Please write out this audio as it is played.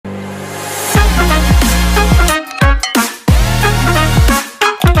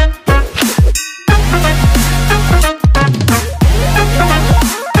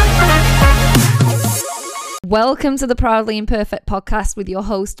Welcome to the Proudly Imperfect podcast with your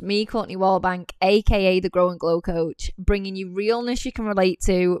host, me, Courtney Wallbank, aka the Grow and Glow Coach, bringing you realness you can relate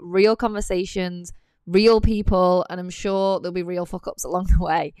to, real conversations, real people, and I'm sure there'll be real fuck-ups along the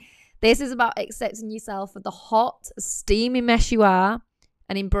way. This is about accepting yourself for the hot, steamy mess you are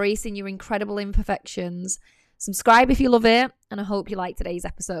and embracing your incredible imperfections. Subscribe if you love it, and I hope you like today's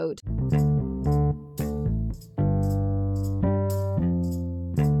episode.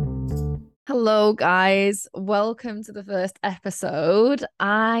 Hello guys, welcome to the first episode.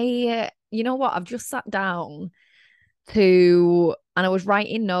 You know what, I've just sat down and I was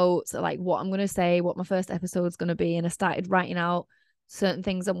writing notes like what I'm going to say, what my first episode's going to be, and I started writing out certain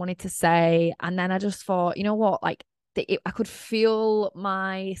things I wanted to say, and then I just thought, you know what, like I could feel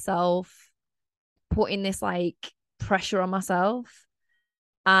myself putting this like pressure on myself.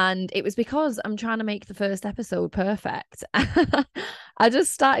 And it was because I'm trying to make the first episode perfect. I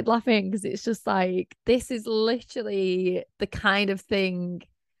just started laughing because it's just like, this is literally the kind of thing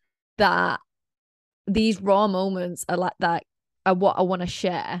that these raw moments are like, that are what I want to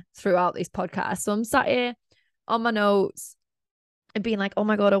share throughout this podcast. So I'm sat here on my notes and being like, oh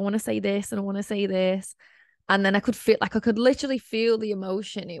my God, I want to say this and I want to say this. And then I could literally feel the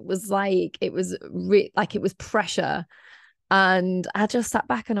emotion. It was like, it was pressure. And I just sat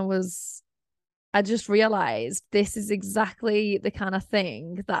back and I just realized this is exactly the kind of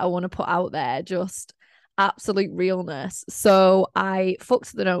thing that I want to put out there, just absolute realness. So I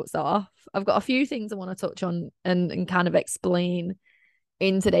fucked the notes off. I've got a few things I want to touch on and kind of explain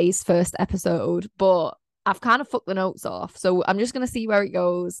in today's first episode, but I've kind of fucked the notes off. So I'm just going to see where it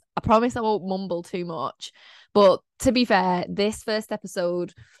goes. I promise I won't mumble too much. But to be fair, this first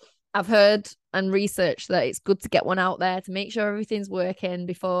episode, I've heard and researched that it's good to get one out there to make sure everything's working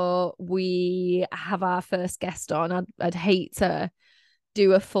before we have our first guest on. I'd hate to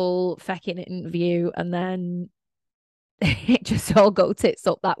do a full fecking interview and then it just all go tits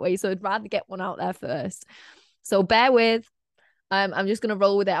up that way. So I'd rather get one out there first. So bear with. I'm just going to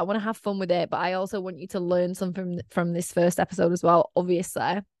roll with it. I want to have fun with it, but I also want you to learn something from this first episode as well,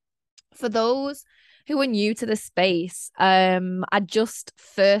 obviously. For those who are new to the space, I'd just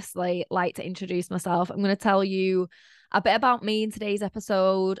firstly like to introduce myself. I'm going to tell you a bit about me in today's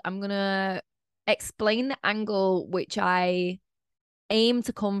episode. I'm going to explain the angle which I aim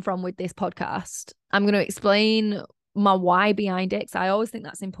to come from with this podcast. I'm going to explain my why behind it, because I always think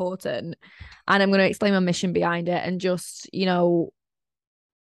that's important. And I'm going to explain my mission behind it and just, you know,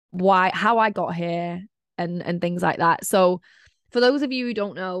 how I got here and things like that. So for those of you who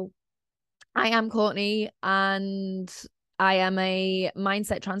don't know, I am Courtney and I am a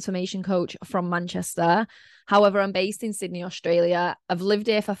mindset transformation coach from Manchester. However, I'm based in Sydney, Australia. I've lived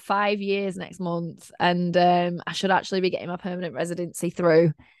here for 5 years next month, and I should actually be getting my permanent residency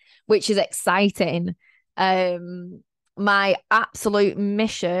through, which is exciting. My absolute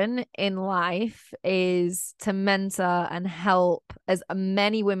mission in life is to mentor and help as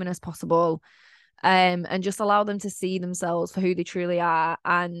many women as possible, and just allow them to see themselves for who they truly are.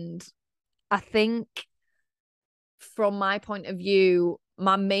 And I think from my point of view,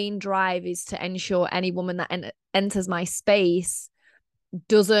 my main drive is to ensure any woman that enters my space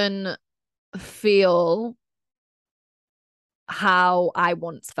doesn't feel how I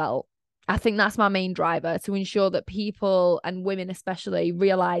once felt. I think that's my main driver, to ensure that people, and women especially,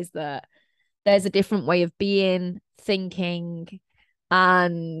 realize that there's a different way of being, thinking,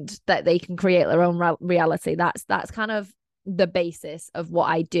 and that they can create their own reality. That's kind of the basis of what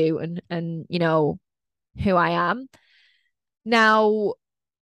I do and you know, who I am. Now,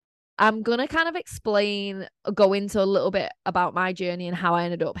 I'm gonna kind of go into a little bit about my journey and how I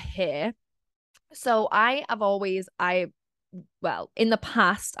ended up here. So in the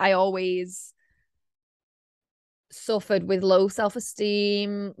past, I always suffered with low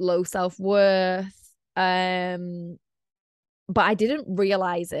self-esteem, low self-worth, but I didn't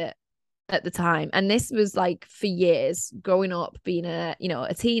realize it at the time. And this was like for years growing up, being a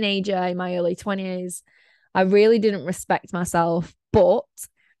teenager in my early 20s. I really didn't respect myself, but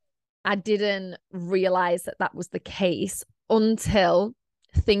I didn't realize that was the case until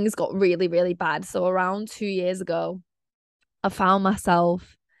things got really, really bad. So around 2 years ago, I found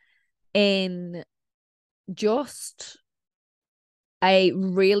myself in just a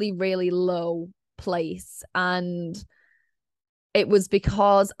really, really low place. And it was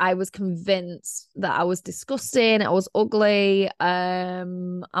because I was convinced that I was disgusting, I was ugly.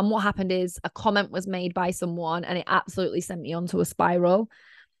 And what happened is a comment was made by someone and it absolutely sent me onto a spiral.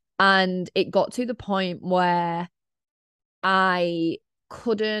 And it got to the point where I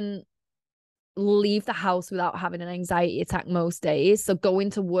couldn't leave the house without having an anxiety attack most days. So going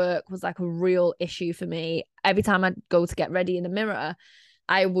to work was like a real issue for me. every time I'd go to get ready in the mirror,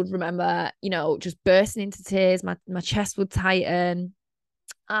 I would remember, just bursting into tears. My chest would tighten.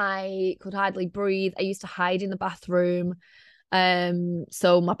 I could hardly breathe. I used to hide in the bathroom.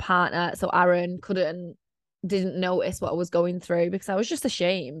 So my partner, so Aaron, didn't notice what I was going through because I was just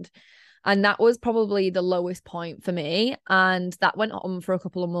ashamed. And that was probably the lowest point for me. And that went on for a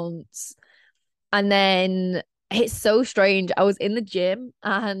couple of months. And then it's so strange. I was in the gym,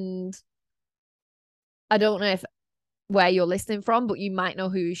 and I don't know if where you're listening from, but you might know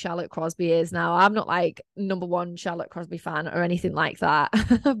who Charlotte Crosby is now. I'm not like number one Charlotte Crosby fan or anything like that.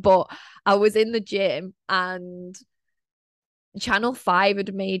 But I was in the gym, and Channel 5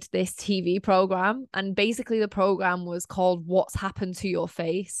 had made this TV program, and basically the program was called What's Happened to Your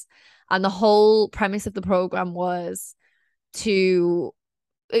Face. And the whole premise of the program was it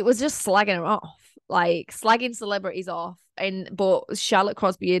was just slagging her off, like slagging celebrities off. But Charlotte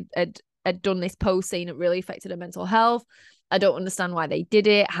Crosby had done this post saying it really affected her mental health. I don't understand why they did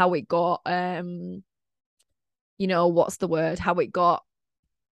it, how it got what's the word? How it got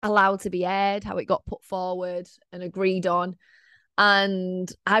allowed to be aired, how it got put forward and agreed on.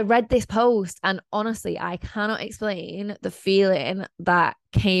 And I read this post, and honestly, I cannot explain the feeling that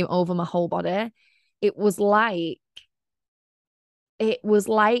came over my whole body. It was like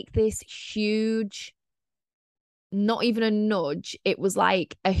this huge, not even a nudge. It was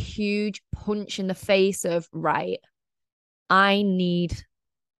like a huge punch in the face of, right, I need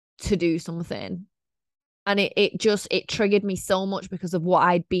to do something. And it triggered me so much because of what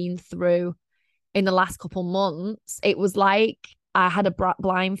I'd been through in the last couple months. It was like I had a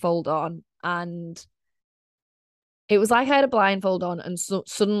blindfold on, and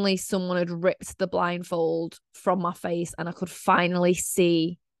suddenly someone had ripped the blindfold from my face, and I could finally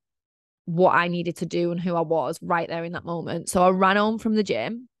see what I needed to do and who I was right there in that moment. So I ran home from the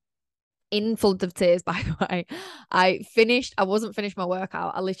gym in floods of tears, by the way. I wasn't finished my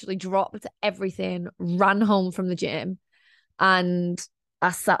workout. I literally dropped everything, ran home from the gym, and I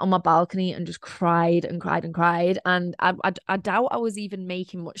sat on my balcony and just cried and cried and cried. And I doubt I was even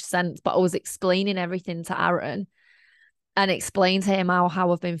making much sense, but I was explaining everything to Aaron and explained to him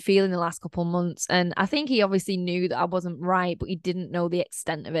how I've been feeling the last couple of months. And I think he obviously knew that I wasn't right, but he didn't know the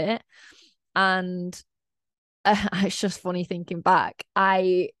extent of it. And it's just funny thinking back.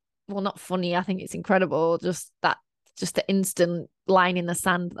 Well, not funny. I think it's incredible. Just the instant line in the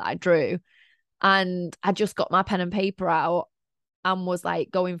sand that I drew. And I just got my pen and paper out and was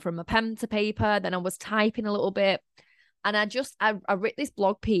like going from a pen to paper. Then I was typing a little bit. And I wrote this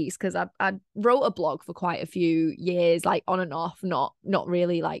blog piece because I wrote a blog for quite a few years, like on and off, not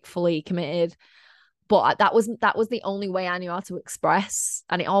really like fully committed. But that was the only way I knew how to express,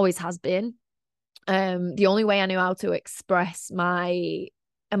 and it always has been. The only way I knew how to express my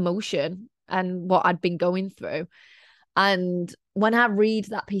emotion and what I'd been going through. And when I read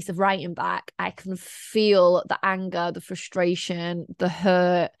that piece of writing back, I can feel the anger, the frustration, the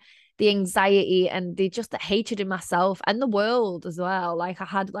hurt, the anxiety, and the hatred in myself and the world as well. Like I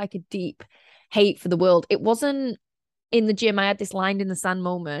had like a deep hate for the world. It wasn't in the gym. I had this line in the sand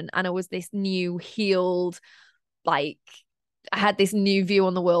moment, and I was this new healed, like I had this new view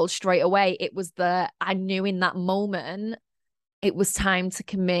on the world straight away. It was I knew in that moment it was time to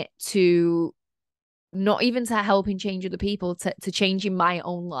commit to not even to helping change other people, to changing my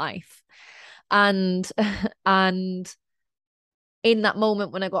own life. And and in that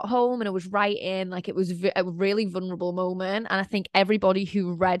moment when I got home and I was writing, like it was a really vulnerable moment. And I think everybody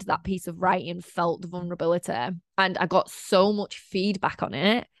who read that piece of writing felt the vulnerability. And I got so much feedback on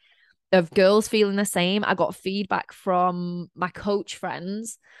it of girls feeling the same. I got feedback from my coach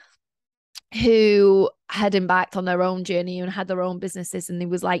friends who had embarked on their own journey and had their own businesses, and they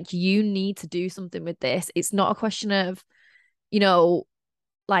was like, you need to do something with this. It's not a question of,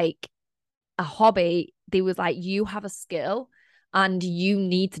 like a hobby. They was like, you have a skill and you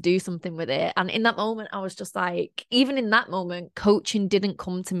need to do something with it. And in that moment, I was just like, even in that moment, coaching didn't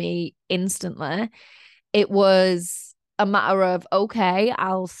come to me instantly. It was a matter of, okay,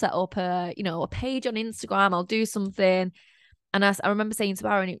 I'll set up a page on Instagram, I'll do something. And I remember saying to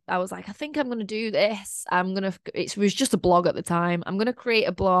Aaron, I was like, I think I'm going to do this. It was just a blog at the time. I'm going to create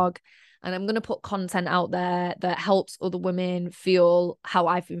a blog, and I'm going to put content out there that helps other women feel how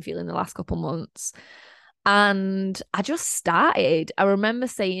I've been feeling the last couple months. And I just started. I remember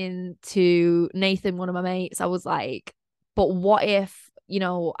saying to Nathan, one of my mates, I was like, but what if,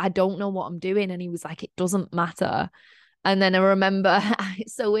 I don't know what I'm doing? And he was like, it doesn't matter. And then I remember,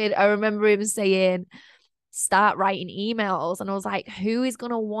 it's so weird. I remember him saying, start writing emails. And I was like, who is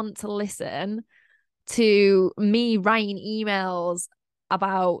going to want to listen to me writing emails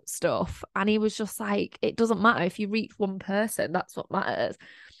about stuff. And he was just like, it doesn't matter. If you reach one person, that's what matters.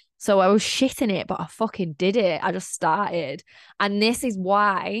 So I was shitting it, but I fucking did it. I just started. And this is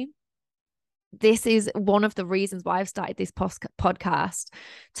one of the reasons why I've started this podcast,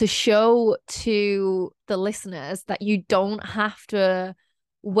 to show to the listeners that you don't have to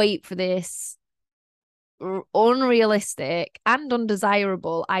wait for this unrealistic and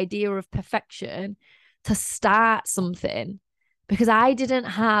undesirable idea of perfection to start something, because I didn't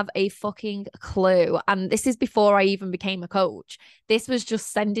have a fucking clue. And this is before I even became a coach. This was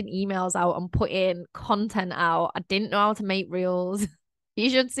just sending emails out and putting content out. I didn't know how to make reels. You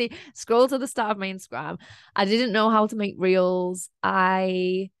should scroll to the start of my Instagram. I didn't know how to make reels.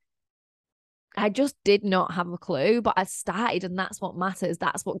 I just did not have a clue, but I started, and that's what matters.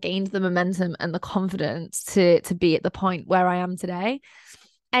 That's what gained the momentum and the confidence to be at the point where I am today.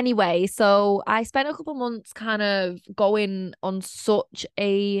 Anyway, so I spent a couple months kind of going on such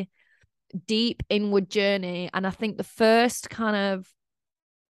a deep inward journey. And I think the first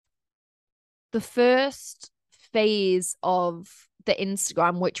phase of the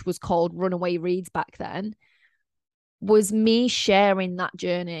Instagram, which was called Runaway Reads back then, was me sharing that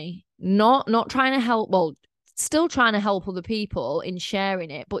journey. Not trying to help, well, still trying to help other people in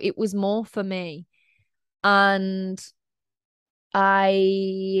sharing it, but it was more for me. And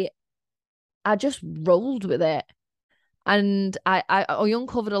I just rolled with it. And I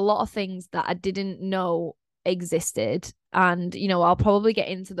uncovered a lot of things that I didn't know existed. And, I'll probably get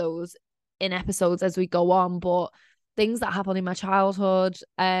into those in episodes as we go on, but things that happened in my childhood,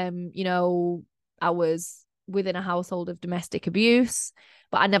 I was within a household of domestic abuse,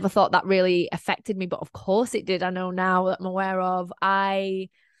 but I never thought that really affected me. But of course it did. I know now that I'm aware of.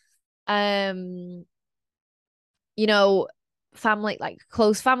 Um, family, like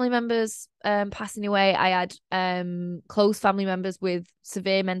close family members passing away. I had close family members with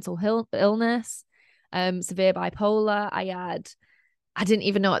severe mental illness, severe bipolar. I didn't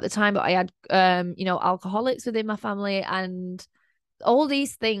even know at the time, but I had alcoholics within my family, and all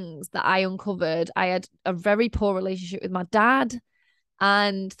these things that I uncovered. I had a very poor relationship with my dad.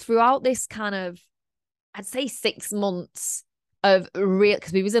 And throughout this kind of, I'd say 6 months of real,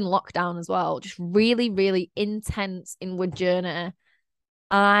 because we was in lockdown as well, just really, really intense inward journey,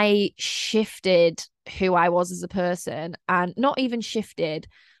 I shifted who I was as a person. And not even shifted,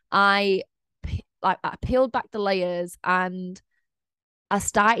 I peeled back the layers, and I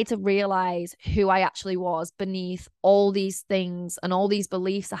started to realize who I actually was beneath all these things and all these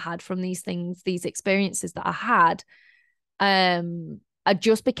beliefs I had from these things, these experiences that I had. I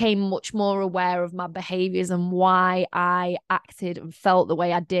just became much more aware of my behaviors and why I acted and felt the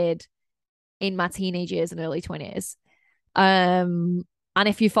way I did in my teenage years and early 20s. And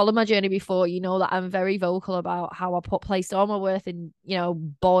if you follow my journey before, you know that I'm very vocal about how I placed all my worth in,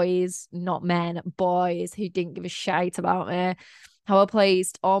 boys, not men, boys who didn't give a shit about me. How I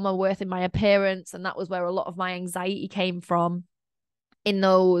placed all my worth in my appearance. And that was where a lot of my anxiety came from in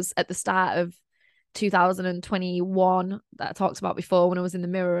those at the start of 2021 that I talked about before, when I was in the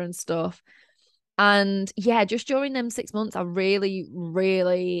mirror and stuff. And yeah, just during them 6 months, I really,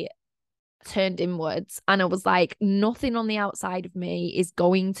 really turned inwards, and I was like, nothing on the outside of me is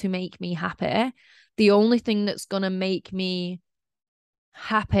going to make me happy. The only thing that's going to make me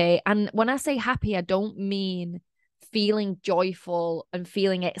happy, and when I say happy, I don't mean feeling joyful and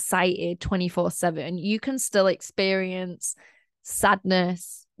feeling excited 24/7. You can still experience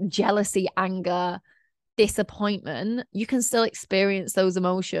sadness, jealousy, anger, disappointment. You can still experience those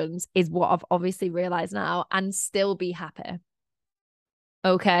emotions, is what I've obviously realized now, and still be happy.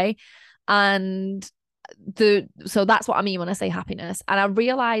 Okay. And so that's what I mean when I say happiness. And I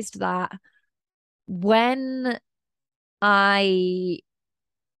realized that when I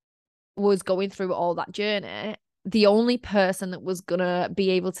was going through all that journey, the only person that was gonna be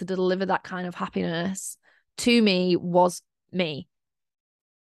able to deliver that kind of happiness to me was me.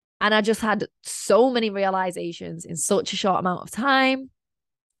 And I just had so many realizations in such a short amount of time.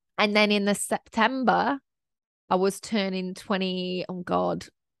 And then in the September, I was turning 20. Oh God,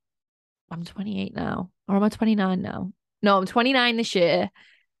 I'm 28 now. Or am I 29 now? No, I'm 29 this year.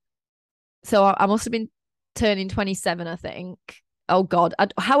 So I must have been turning 27, I think. Oh God.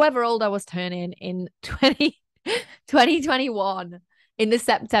 However old I was turning in 2021 in the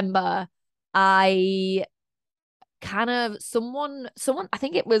September, I kind of, someone, I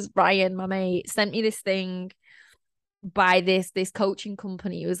think it was Ryan, my mate, sent me this thing by this coaching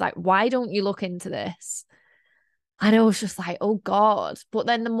company. He was like, why don't you look into this? And I was just like, oh God. But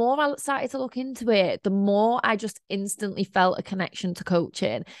then the more I started to look into it, the more I just instantly felt a connection to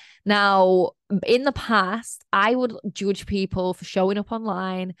coaching. Now, in the past, I would judge people for showing up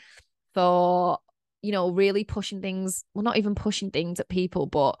online, for, really pushing things, well, not even pushing things at people,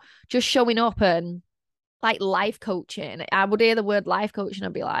 but just showing up and like life coaching. I would hear the word life coaching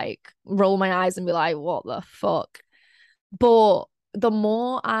and be like, roll my eyes and be like, what the fuck? But the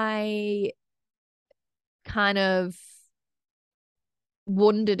more I kind of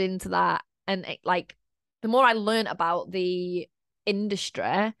wandered into that and like the more I learned about the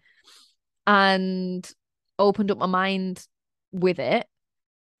industry and opened up my mind with it,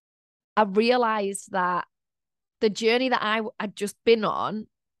 I realized that the journey that I had just been on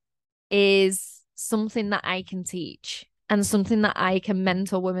is something that I can teach and something that I can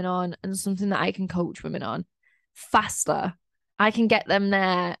mentor women on and something that I can coach women on faster. I can get them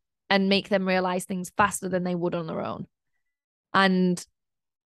there and make them realize things faster than they would on their own. And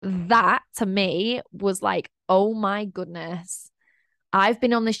that to me was like, oh my goodness, I've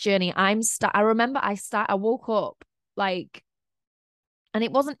been on this journey. I remember I woke up like, and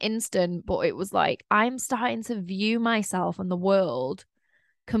it wasn't instant, but it was like, I'm starting to view myself and the world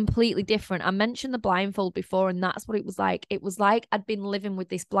completely different. I mentioned the blindfold before, and that's what it was like. It was like I'd been living with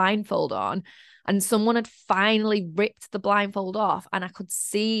this blindfold on, and someone had finally ripped the blindfold off, and I could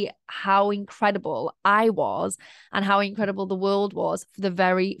see how incredible I was and how incredible the world was for the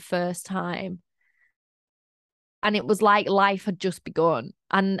very first time. And it was like life had just begun.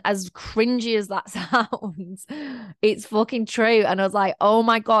 And as cringy as that sounds, it's fucking true. And I was like, oh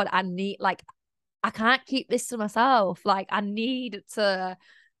my God, I can't keep this to myself. Like, I need to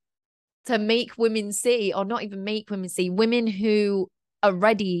make women see, or not even make women see, women who are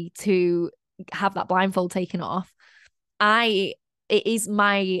ready to have that blindfold taken off. It is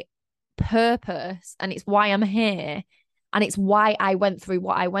my purpose and it's why I'm here. And it's why I went through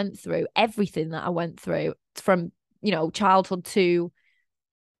what I went through, everything that I went through from, childhood to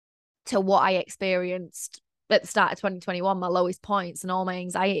what I experienced at the start of 2021, my lowest points and all my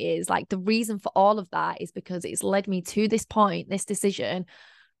anxieties. Like the reason for all of that is because it's led me to this point, this decision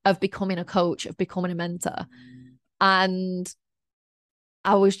of becoming a coach, of becoming a mentor. And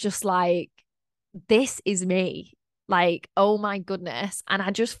I was just like, this is me. Like, oh my goodness. And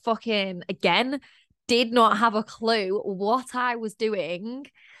I just fucking, again, did not have a clue what I was doing.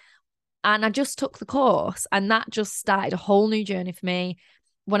 And I just took the course, and that just started a whole new journey for me.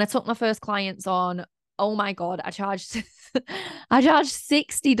 When I took my first clients on, oh my God, I charged I charged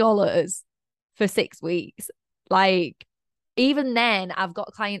 $60 for 6 weeks. Like, even then, I've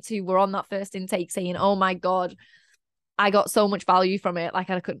got clients who were on that first intake saying, oh my God, I got so much value from it.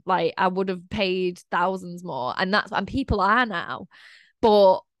 I would have paid thousands more. And people are now.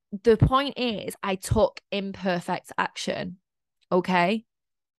 But the point is, I took imperfect action. Okay.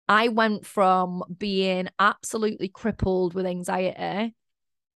 I went from being absolutely crippled with anxiety.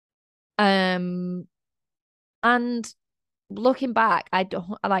 And looking back, I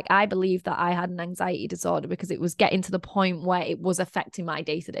believe that I had an anxiety disorder because it was getting to the point where it was affecting my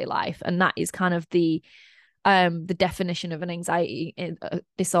day-to-day life. And that is kind of the definition of an anxiety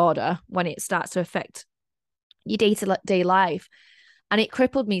disorder, when it starts to affect your day-to-day life. And it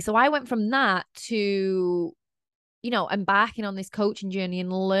crippled me. So I went from that to, embarking on this coaching journey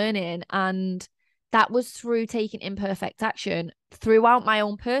and learning. And that was through taking imperfect action throughout my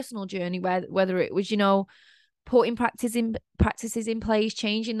own personal journey, whether it was, putting practices in place,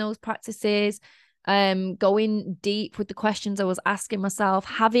 changing those practices, going deep with the questions I was asking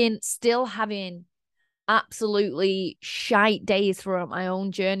myself, still having absolutely shite days throughout my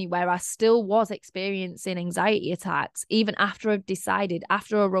own journey where I still was experiencing anxiety attacks, even after I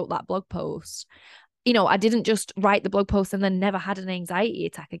wrote that blog post. I didn't just write the blog post and then never had an anxiety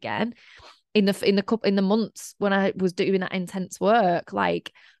attack again. In the months when I was doing that intense work,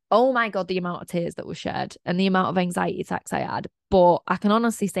 like, oh my God, the amount of tears that were shed and the amount of anxiety attacks I had. But I can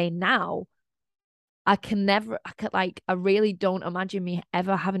honestly say now, I really don't imagine me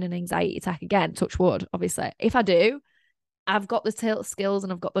ever having an anxiety attack again. Touch wood, obviously. If I do, I've got the skills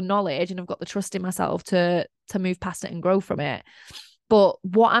and I've got the knowledge and I've got the trust in myself to move past it and grow from it. But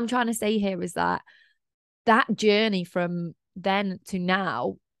what I'm trying to say here is that journey from then to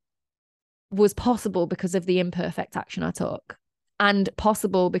now was possible because of the imperfect action I took, and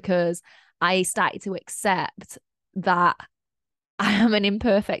possible because I started to accept that I am an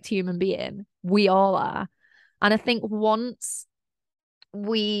imperfect human being. We all are. And I think once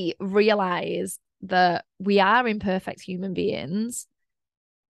we realize that we are imperfect human beings,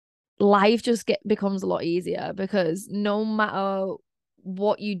 life just becomes a lot easier, because no matter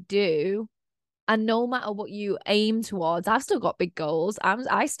what you do, And no matter what you aim towards, I've still got big goals.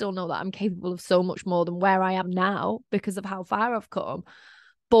 I still know that I'm capable of so much more than where I am now because of how far I've come.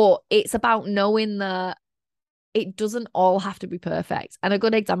 But it's about knowing that it doesn't all have to be perfect. And a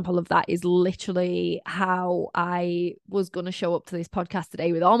good example of that is literally how I was going to show up to this podcast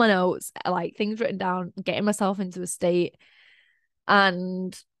today with all my notes, like things written down, getting myself into a state.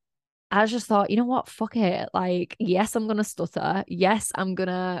 And I just thought, you know what? Fuck it. Like, yes, I'm going to stutter. Yes, I'm going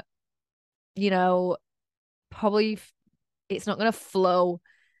to, you know, probably it's not going to flow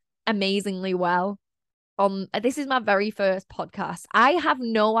amazingly well. This is my very first podcast. I have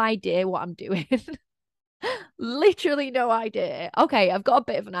no idea what I'm doing. Literally no idea. Okay, I've got a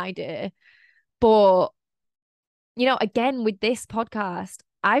bit of an idea, but again, with this podcast,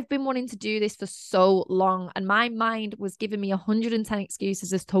 I've been wanting to do this for so long, and my mind was giving me 110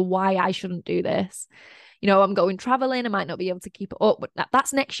 excuses as to why I shouldn't do this. I'm going traveling, I might not be able to keep it up, but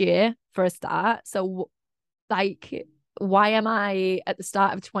that's next year for a start. So, like, why am I at the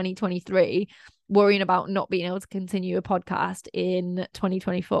start of 2023 worrying about not being able to continue a podcast in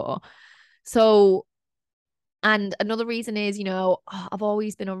 2024? So, and another reason is, I've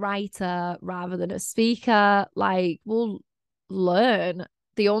always been a writer rather than a speaker. Like, we'll learn.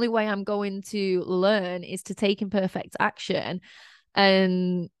 The only way I'm going to learn is to take imperfect action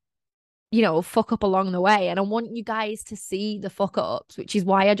and, fuck up along the way. And I want you guys to see the fuck ups, which is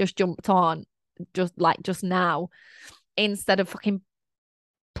why I just jumped on just now instead of fucking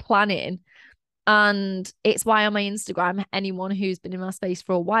planning. And it's why on my Instagram, anyone who's been in my space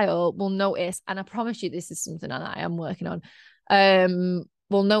for a while will notice, and I promise you this is something that I am working on,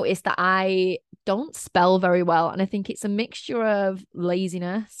 will notice that I don't spell very well. And I think it's a mixture of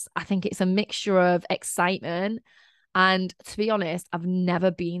laziness. I think it's a mixture of excitement. And to be honest, I've never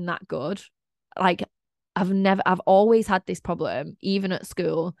been that good. Like, I've always had this problem, even at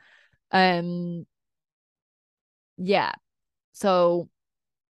school. Yeah. So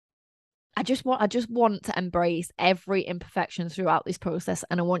I just want to embrace every imperfection throughout this process,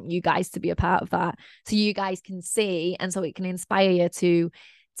 and I want you guys to be a part of that, so you guys can see, and so it can inspire you to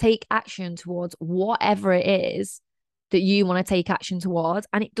take action towards whatever it is that you want to take action towards.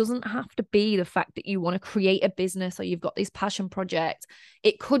 And it doesn't have to be the fact that you want to create a business or you've got this passion project.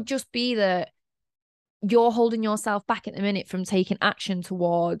 It could just be that you're holding yourself back at the minute from taking action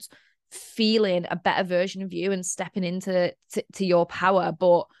towards feeling a better version of you and stepping into to your power.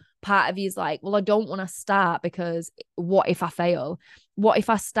 But part of you is like, well, I don't want to start because what if I fail? What if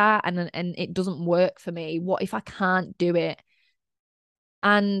I start and it doesn't work for me? What if I can't do it?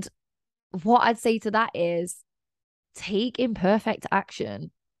 And what I'd say to that is take imperfect action,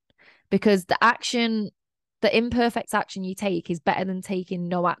 because the imperfect action you take is better than taking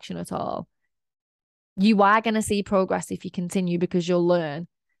no action at all. You are going to see progress if you continue, because you'll learn.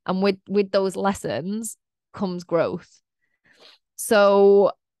 And with those lessons comes growth.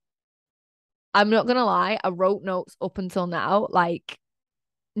 So I'm not going to lie, I wrote notes up until now, like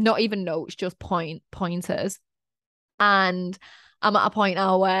not even notes, just pointers. And I'm at a point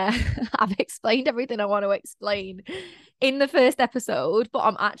now where I've explained everything I want to explain in the first episode, but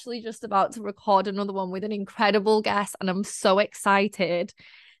I'm actually just about to record another one with an incredible guest, and I'm so excited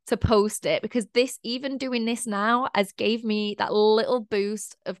to post it, because even doing this now has gave me that little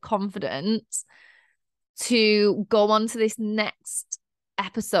boost of confidence to go on to this next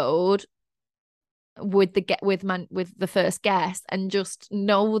episode with the first guest, and just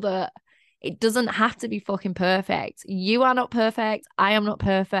know that it doesn't have to be fucking perfect. You are not perfect. I am not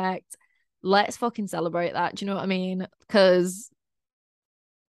perfect. Let's fucking celebrate that. Do you know what I mean? Because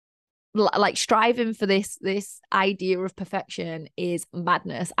like striving for this idea of perfection is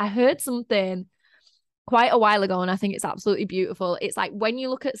madness. I heard something quite a while ago, and I think it's absolutely beautiful. It's like, when you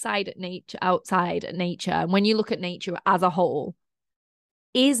look outside at nature, and when you look at nature as a whole,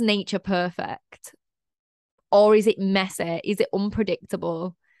 is nature perfect? Or is it messy? Is it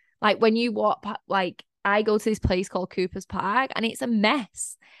unpredictable? Like, when you walk, like, I go to this place called Cooper's Park, and it's a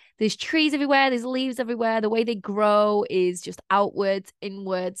mess. There's trees everywhere, there's leaves everywhere. The way they grow is just outwards,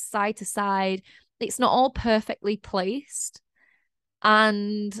 inwards, side to side. It's not all perfectly placed.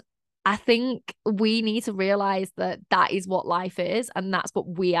 And I think we need to realize that that is what life is, and that's what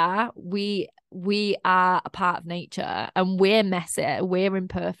we are. We are a part of nature, and we're messy, we're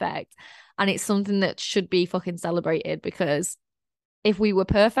imperfect. And it's something that should be fucking celebrated, because if we were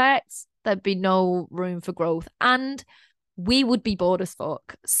perfect, there'd be no room for growth, and we would be bored as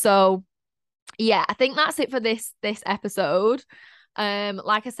fuck. So yeah, I think that's it for this episode.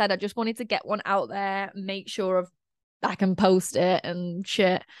 Like I said, I just wanted to get one out there, make sure I can post it and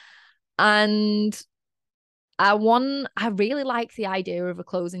shit. And I really like the idea of a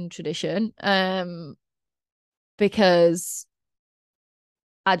closing tradition, because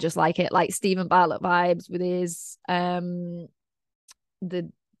I just like it, like Stephen Bartlett vibes with his the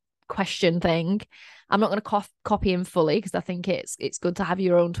question thing. I'm not going to copy him fully because I think it's good to have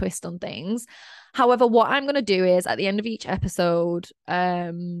your own twist on things. However, what I'm going to do is at the end of each episode,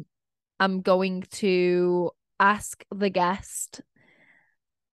 I'm going to ask the guest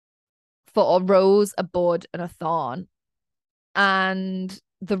for a rose, a bud, and a thorn. And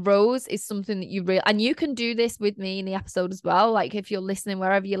the rose is something that you really, and you can do this with me in the episode as well. Like if you're listening,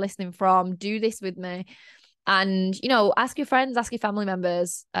 wherever you're listening from, do this with me. And, ask your friends, ask your family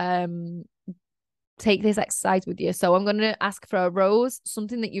members, take this exercise with you. So I'm going to ask for a rose,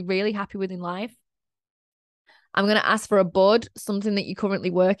 something that you're really happy with in life. I'm going to ask for a bud, something that you're currently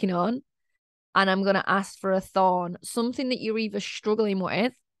working on. And I'm going to ask for a thorn, something that you're either struggling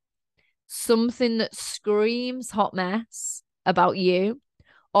with, something that screams hot mess about you,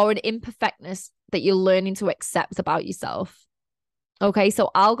 or an imperfectness that you're learning to accept about yourself. Okay,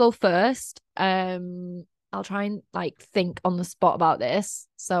 so I'll go first. I'll try and think on the spot about this.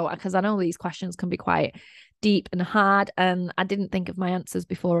 So, because I know these questions can be quite deep and hard, and I didn't think of my answers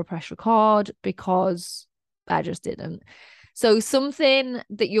before I press record because I just didn't. So, something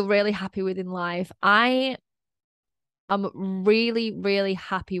that you're really happy with in life. I am really, really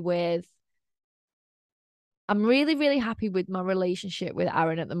happy with. I'm really, really happy with my relationship with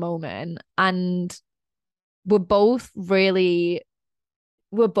Aaron at the moment, and we're both really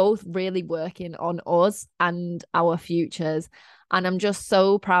working on us and our futures. And I'm just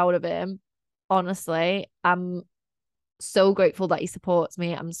so proud of him. Honestly, I'm so grateful that he supports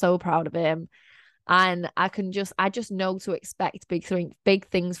me. I'm so proud of him. And I just know to expect big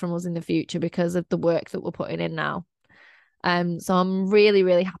things from us in the future because of the work that we're putting in now. So I'm really,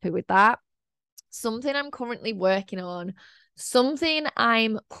 really happy with that. Something I'm currently working on. Something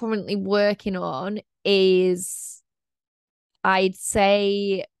I'm currently working on is, I'd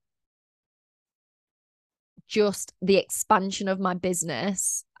say, just the expansion of my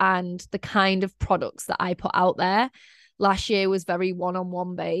business and the kind of products that I put out there. Last year was very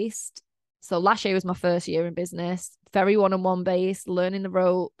one-on-one based. So last year was my first year in business, very one-on-one based, learning the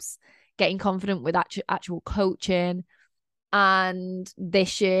ropes, getting confident with actual coaching. And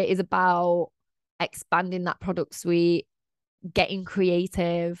this year is about expanding that product suite, getting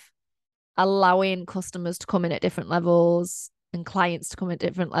creative, allowing customers to come in at different levels and clients to come at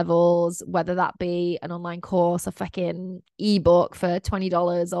different levels, whether that be an online course, a fucking ebook for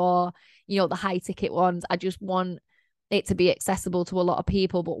 $20, or, the high ticket ones. I just want it to be accessible to a lot of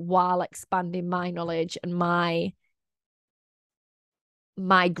people, but while expanding my knowledge and my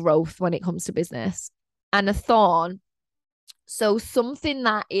growth when it comes to business. And a thorn. So something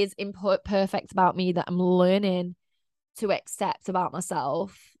that is perfect about me that I'm learning to accept about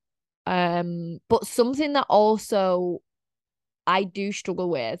myself. But something that also I do struggle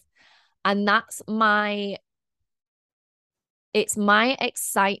with, and that's it's my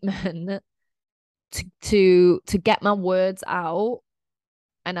excitement to get my words out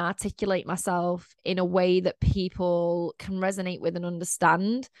and articulate myself in a way that people can resonate with and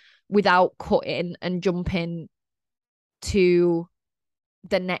understand without cutting and jumping to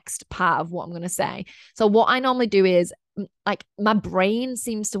the next part of what I'm going to say. So what I normally do is, my brain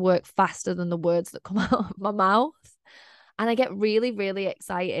seems to work faster than the words that come out of my mouth, and I get really, really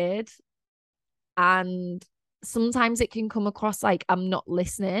excited, and sometimes it can come across like I'm not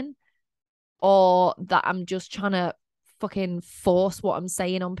listening, or that I'm just trying to fucking force what I'm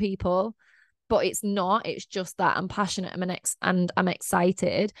saying on people. But it's not. It's just that I'm passionate and I'm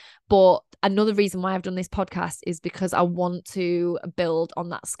excited. But another reason why I've done this podcast is because I want to build on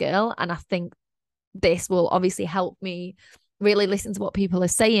that skill. And I think this will obviously help me really listen to what people are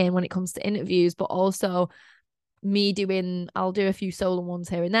saying when it comes to interviews, but also I'll do a few solo ones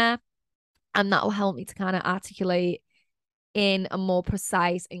here and there. And that will help me to kind of articulate in a more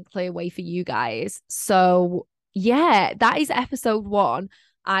precise and clear way for you guys. So yeah, that is episode 1.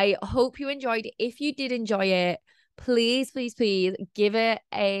 I hope you enjoyed it. If you did enjoy it, please, please, please give it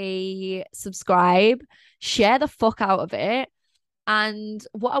a subscribe, share the fuck out of it. And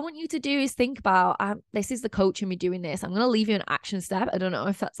what I want you to do is think about, this is the coach in me doing this. I'm going to leave you an action step. I don't know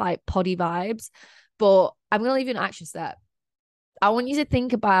if that's like poddy vibes, but I'm going to leave you an action step. I want you to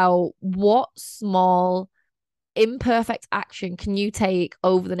think about what small imperfect action can you take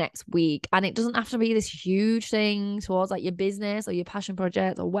over the next week. And it doesn't have to be this huge thing towards like your business or your passion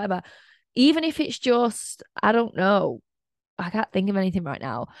project or whatever. Even if it's just, I don't know, I can't think of anything right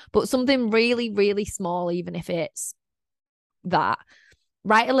now, but something really, really small, even if it's that.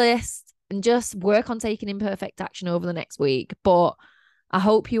 Write a list, and just work on taking imperfect action over the next week. But I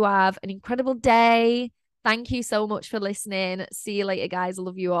hope you have an incredible day. Thank you so much for listening. See you later, guys. I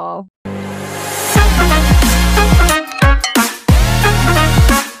love you all.